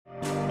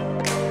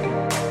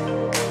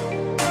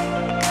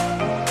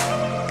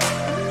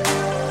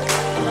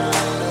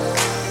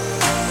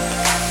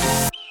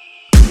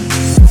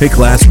Hey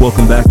class,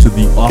 welcome back to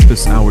the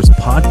Office Hours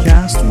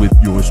podcast with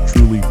yours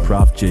truly,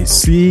 Prof.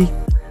 JC.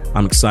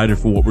 I'm excited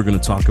for what we're going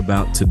to talk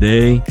about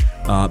today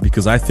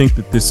because I think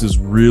that this is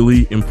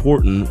really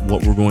important,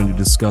 what we're going to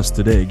discuss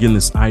today. Again,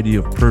 this idea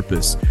of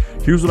purpose.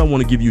 Here's what I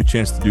want to give you a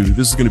chance to do.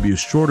 This is going to be a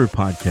shorter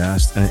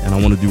podcast, and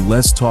I want to do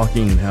less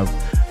talking and have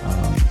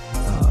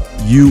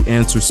you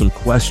answer some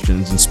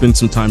questions and spend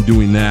some time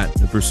doing that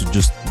versus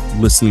just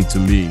listening to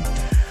me.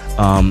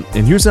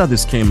 And here's how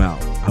this came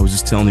out. I was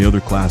just telling the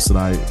other class that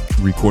I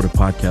record a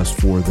podcast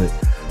for that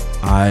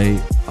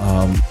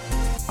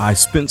I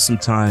spent some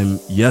time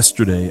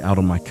yesterday out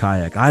on my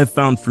kayak. I have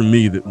found for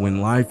me that when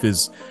life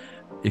is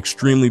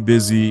extremely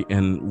busy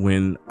and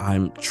when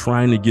I'm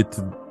trying to get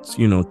to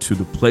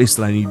the place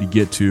that I need to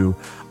get to,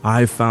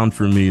 I found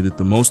for me that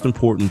the most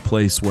important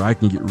place where I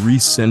can get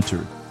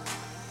recentered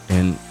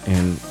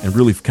and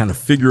really kind of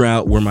figure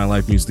out where my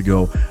life needs to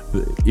go.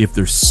 If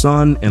there's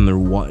sun and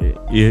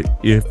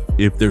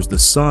if there's the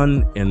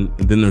sun and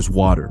then there's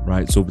water,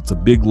 right? So if it's a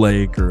big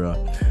lake or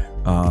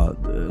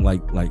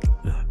like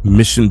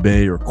Mission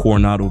Bay or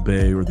Coronado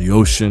Bay or the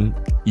ocean,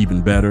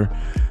 even better.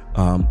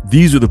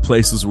 These are the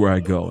places where I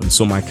go. And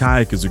so my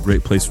kayak is a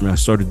great place for me. I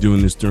started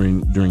doing this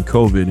during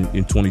COVID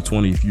in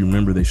 2020. If you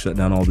remember, they shut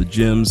down all the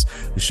gyms,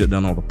 they shut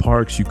down all the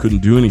parks. You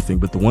couldn't do anything.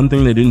 But the one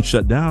thing they didn't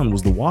shut down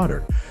was the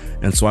water.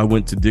 And so I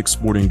went to Dick's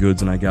Sporting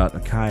Goods and I got a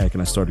kayak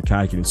and I started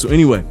kayaking. So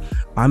anyway,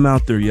 I'm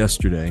out there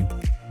yesterday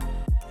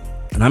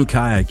and I'm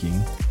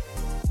kayaking.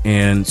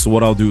 And so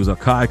what I'll do is I'll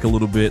kayak a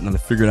little bit and then I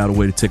figured out a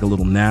way to take a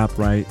little nap,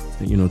 right?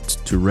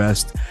 To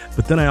rest.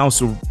 But then I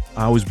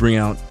always bring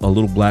out a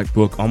little black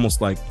book, almost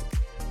like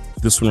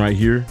this one right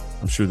here.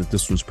 I'm sure that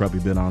this one's probably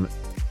been on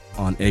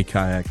a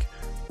kayak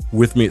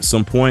with me at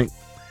some point.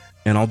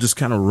 And I'll just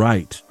kind of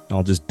write.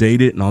 I'll just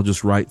date it and I'll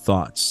just write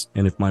thoughts.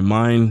 And if my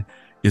mind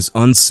is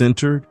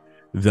uncentered,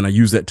 then I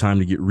use that time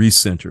to get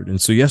recentered.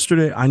 And so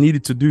yesterday I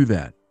needed to do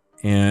that.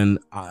 And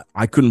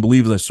I couldn't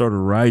believe as I started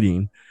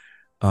writing.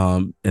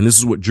 And this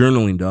is what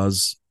journaling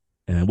does.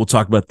 And we'll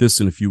talk about this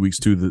in a few weeks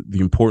too, the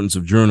importance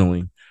of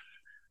journaling.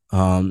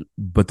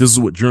 But this is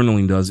what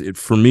journaling does.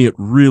 For me, it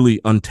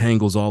really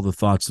untangles all the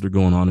thoughts that are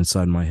going on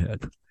inside my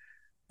head.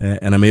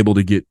 And I'm able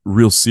to get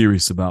real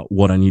serious about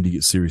what I need to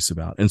get serious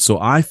about. And so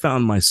I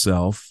found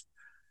myself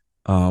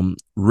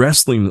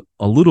wrestling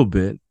a little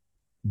bit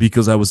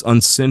because I was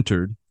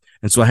uncentered.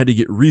 And so I had to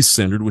get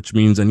recentered, which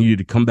means I needed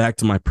to come back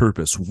to my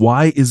purpose.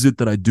 Why is it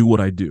that I do what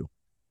I do?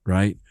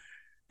 Right.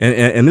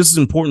 And this is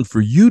important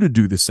for you to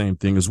do the same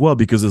thing as well,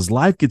 because as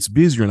life gets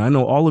busier, and I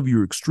know all of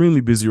you are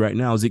extremely busy right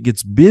now, as it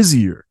gets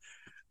busier,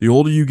 the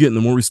older you get and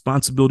the more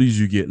responsibilities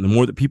you get and the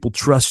more that people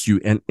trust you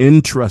and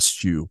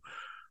entrust you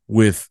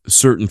with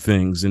certain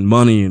things and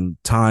money and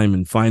time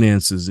and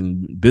finances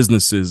and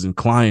businesses and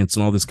clients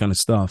and all this kind of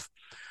stuff,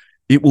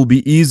 it will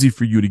be easy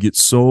for you to get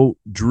so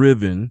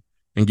driven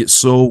and get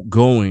so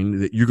going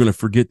that you're going to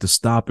forget to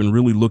stop and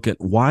really look at,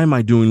 why am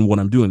I doing what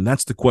I'm doing?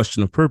 That's the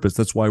question of purpose.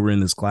 That's why we're in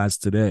this class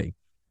today.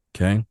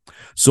 Okay.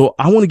 So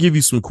I want to give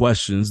you some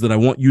questions that I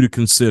want you to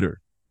consider.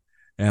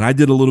 And I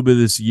did a little bit of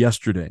this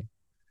yesterday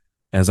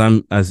as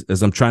I'm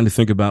trying to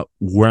think about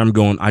where I'm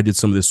going. I did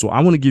some of this. So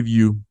I want to give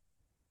you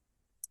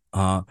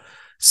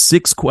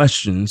 6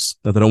 questions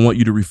that I want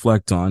you to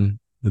reflect on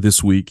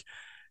this week.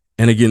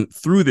 And again,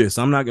 through this,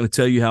 I'm not going to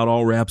tell you how it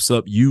all wraps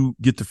up. You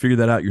get to figure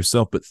that out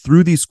yourself. But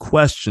through these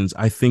questions,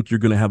 I think you're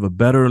going to have a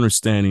better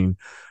understanding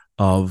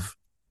of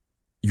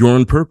your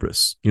own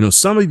purpose.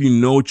 Some of you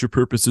know what your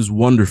purpose is.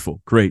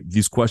 Wonderful. Great.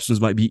 These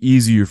questions might be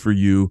easier for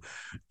you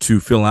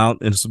to fill out,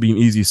 and this will be an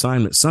easy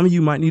assignment. Some of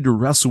you might need to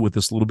wrestle with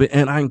this a little bit,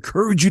 and I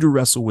encourage you to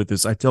wrestle with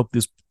this. I tell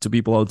this to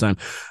people all the time.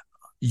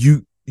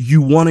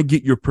 You want to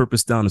get your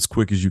purpose down as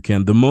quick as you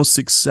can. The most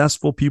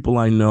successful people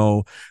I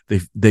know,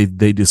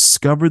 they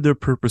discovered their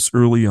purpose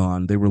early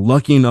on. They were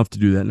lucky enough to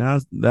do that. Now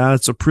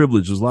that's a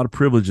privilege. There's a lot of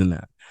privilege in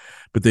that.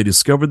 But they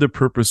discovered their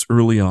purpose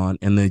early on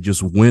and they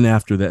just went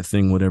after that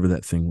thing, whatever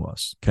that thing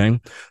was. Okay.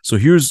 So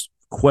here's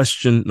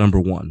question number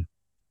 1.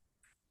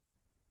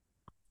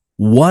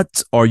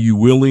 What are you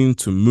willing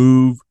to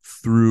move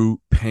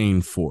through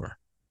pain for?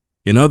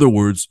 In other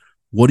words,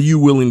 what are you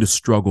willing to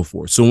struggle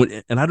for? So,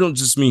 and I don't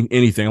just mean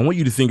anything. I want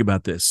you to think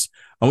about this.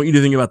 I want you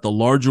to think about the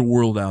larger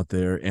world out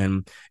there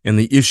and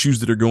the issues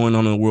that are going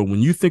on in the world.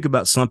 When you think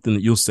about something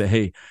that you'll say,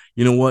 hey,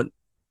 you know what?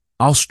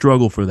 I'll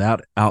struggle for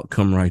that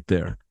outcome right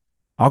there.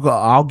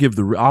 I'll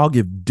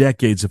give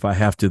decades if I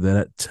have to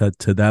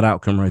that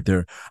outcome right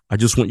there. I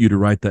just want you to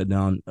write that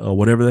down,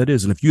 whatever that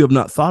is. And if you have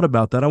not thought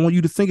about that, I want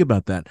you to think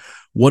about that.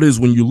 What is,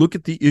 when you look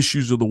at the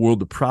issues of the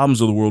world, the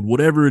problems of the world,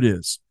 whatever it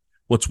is,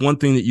 what's one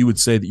thing that you would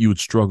say that you would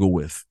struggle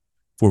with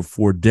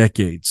for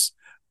decades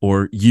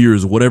or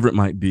years, whatever it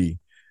might be,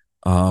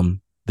 that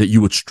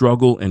you would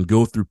struggle and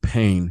go through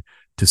pain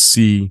to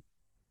see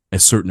a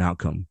certain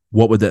outcome?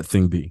 What would that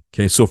thing be?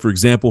 Okay. So for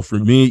example, for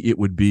me, it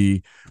would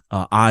be,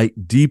 I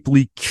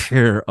deeply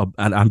care,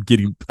 and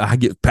I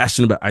get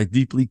passionate about, I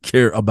deeply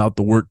care about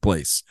the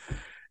workplace.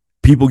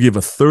 People give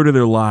a third of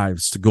their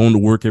lives to going to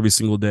work every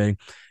single day.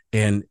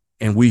 And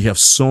we have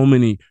so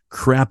many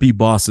crappy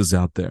bosses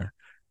out there.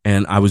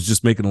 And I was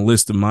just making a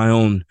list of my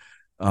own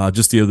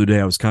just the other day.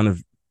 I was kind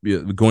of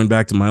going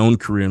back to my own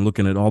career and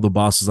looking at all the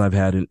bosses I've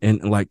had,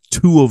 and like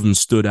two of them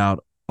stood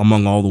out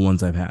among all the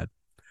ones I've had.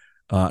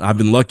 I've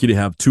been lucky to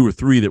have two or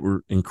three that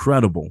were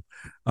incredible,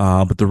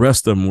 but the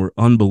rest of them were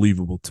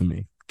unbelievable to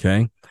me.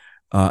 Okay.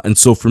 And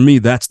so for me,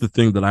 that's the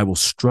thing that I will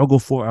struggle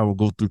for. I will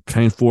go through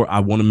pain for. I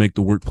want to make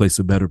the workplace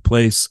a better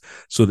place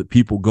so that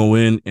people go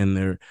in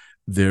and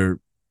they're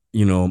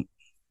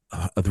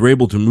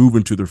able to move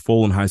into their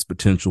full and highest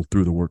potential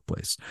through the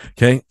workplace.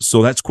 Okay.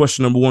 So that's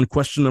question number one.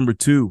 Question number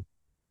two,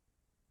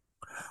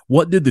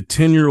 what did the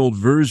 10-year-old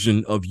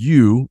version of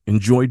you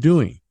enjoy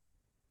doing?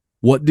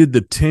 What did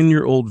the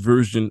 10-year-old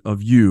version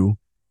of you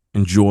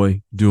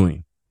enjoy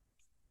doing?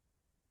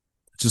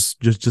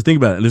 Just think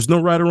about it. And there's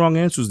no right or wrong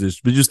answers to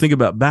this, but just think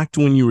about back to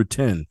when you were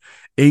 10,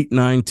 8,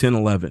 9, 10,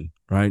 11,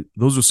 right?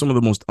 Those are some of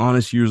the most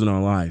honest years in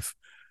our life.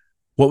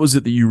 What was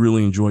it that you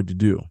really enjoyed to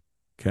do?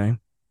 Okay.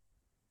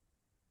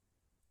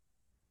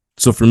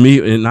 So for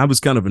me, and I was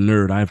kind of a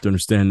nerd, I have to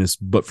understand this,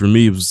 but for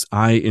me, it was,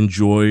 I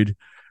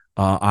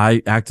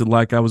acted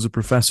like I was a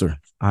professor.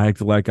 I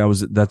acted like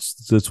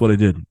that's what I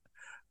did.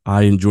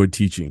 I enjoyed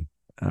teaching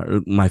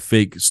my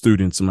fake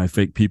students and my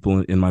fake people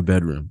in my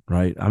bedroom,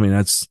 right? I mean,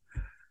 that's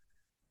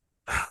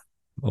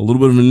a little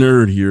bit of a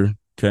nerd here,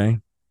 okay?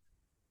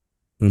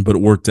 But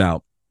it worked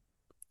out.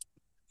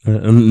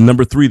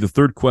 Number three, the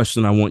third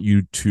question I want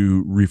you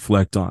to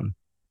reflect on.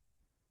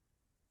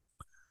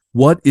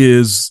 What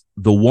is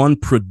the one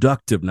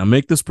productive, now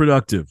make this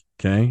productive,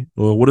 okay?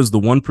 Well, what is the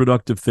one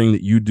productive thing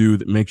that you do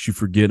that makes you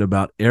forget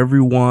about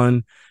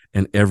everyone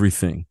and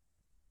everything?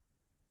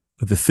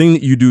 The thing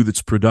that you do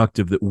that's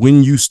productive, that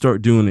when you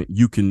start doing it,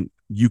 you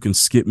can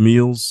skip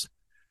meals,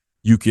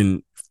 you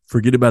can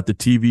forget about the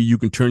TV, you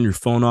can turn your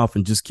phone off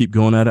and just keep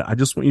going at it. I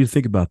just want you to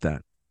think about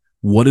that.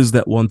 What is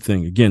that one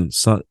thing? Again,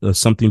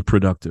 something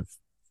productive.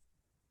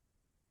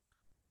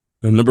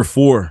 And number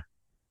four,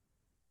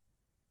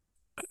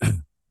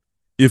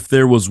 if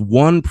there was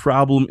one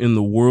problem in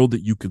the world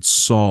that you could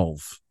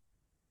solve,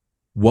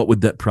 what would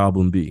that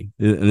problem be?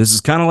 And this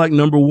is kind of like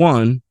number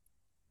one,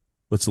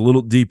 but it's a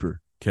little deeper,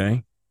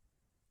 okay?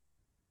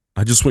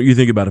 I just want you to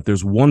think about it. If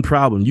there's one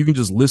problem, you can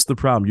just list the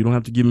problem. You don't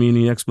have to give me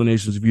any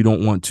explanations if you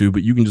don't want to,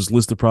 but you can just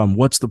list the problem.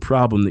 What's the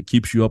problem that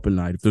keeps you up at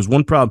night? If there's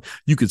one problem,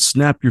 you could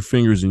snap your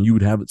fingers and you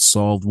would have it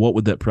solved. What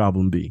would that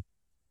problem be?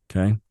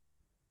 Okay.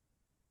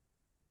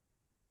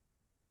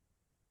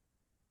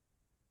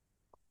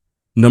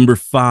 Number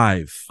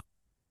five.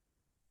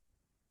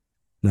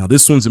 Now,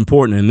 this one's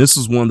important, and this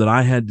is one that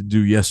I had to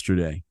do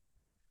yesterday,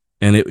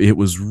 and it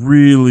was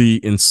really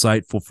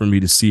insightful for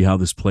me to see how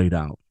this played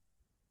out.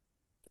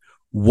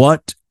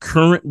 What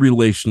current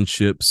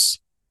relationships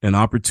and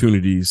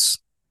opportunities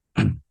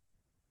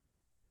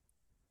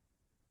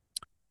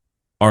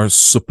are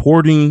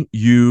supporting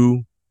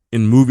you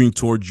in moving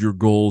towards your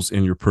goals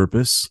and your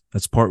purpose?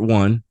 That's part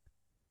one.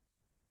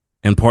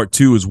 And part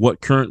two is what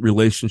current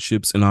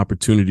relationships and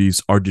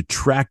opportunities are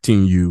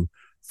detracting you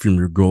from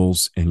your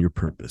goals and your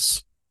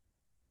purpose?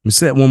 Let me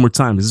say that one more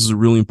time. This is a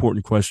really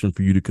important question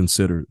for you to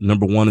consider.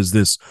 Number one is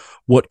this: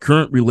 what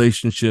current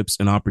relationships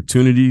and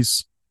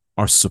opportunities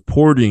are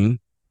supporting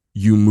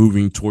you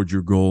moving toward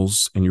your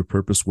goals and your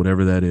purpose,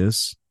 whatever that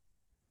is?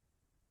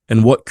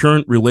 And what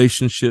current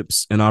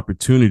relationships and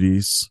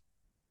opportunities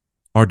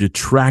are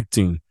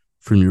detracting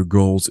from your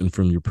goals and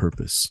from your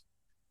purpose?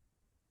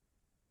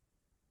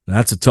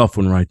 That's a tough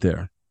one right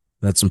there.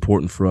 That's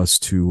important for us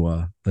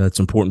to, that's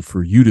important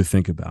for you to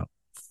think about,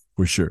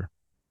 for sure.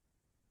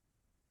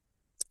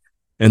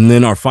 And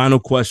then our final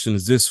question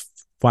is this.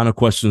 Final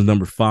question is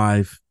number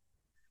five.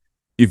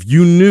 If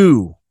you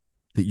knew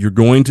that you're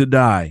going to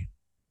die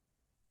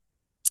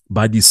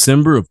by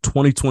December of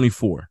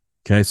 2024,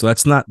 okay, so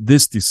that's not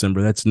this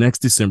December, that's next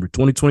December,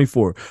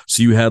 2024.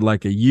 So you had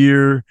like a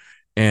year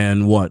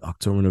and what,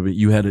 October, November,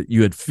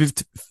 you had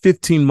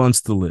 15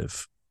 months to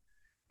live.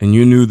 And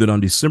you knew that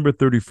on December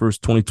 31st,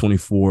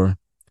 2024,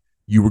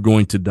 you were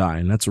going to die.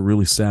 And that's a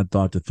really sad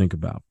thought to think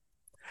about.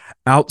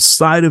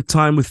 Outside of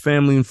time with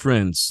family and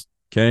friends,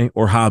 okay,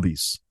 or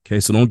hobbies,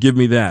 okay, so don't give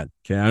me that,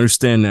 okay, I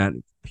understand that.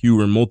 If you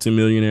were a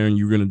multimillionaire and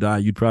you were going to die,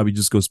 you'd probably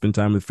just go spend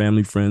time with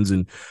family, friends,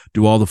 and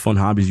do all the fun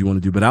hobbies you want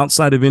to do. But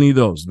outside of any of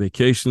those,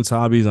 vacations,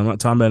 hobbies, I'm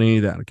not talking about any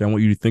of that, okay? I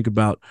want you to think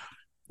about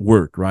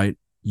work, right?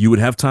 You would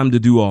have time to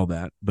do all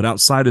that. But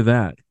outside of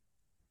that,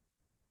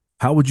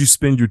 how would you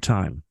spend your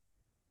time?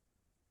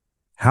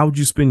 How would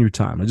you spend your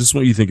time? I just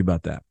want you to think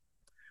about that.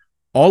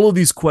 All of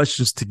these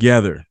questions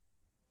together,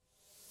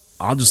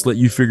 I'll just let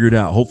you figure it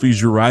out. Hopefully,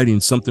 as you're writing,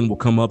 something will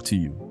come up to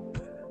you.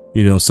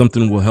 You know,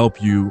 something will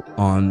help you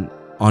on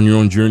your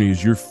own journey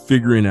as you're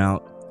figuring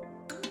out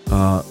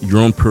your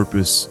own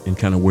purpose and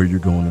kind of where you're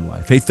going in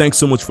life. Hey, thanks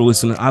so much for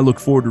listening. I look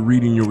forward to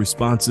reading your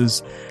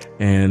responses,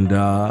 and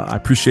I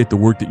appreciate the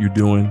work that you're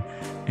doing.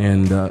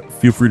 And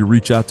feel free to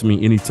reach out to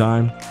me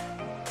anytime.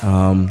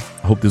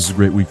 I hope this is a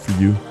great week for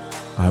you.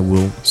 I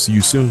will see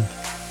you soon.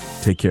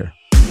 Take care.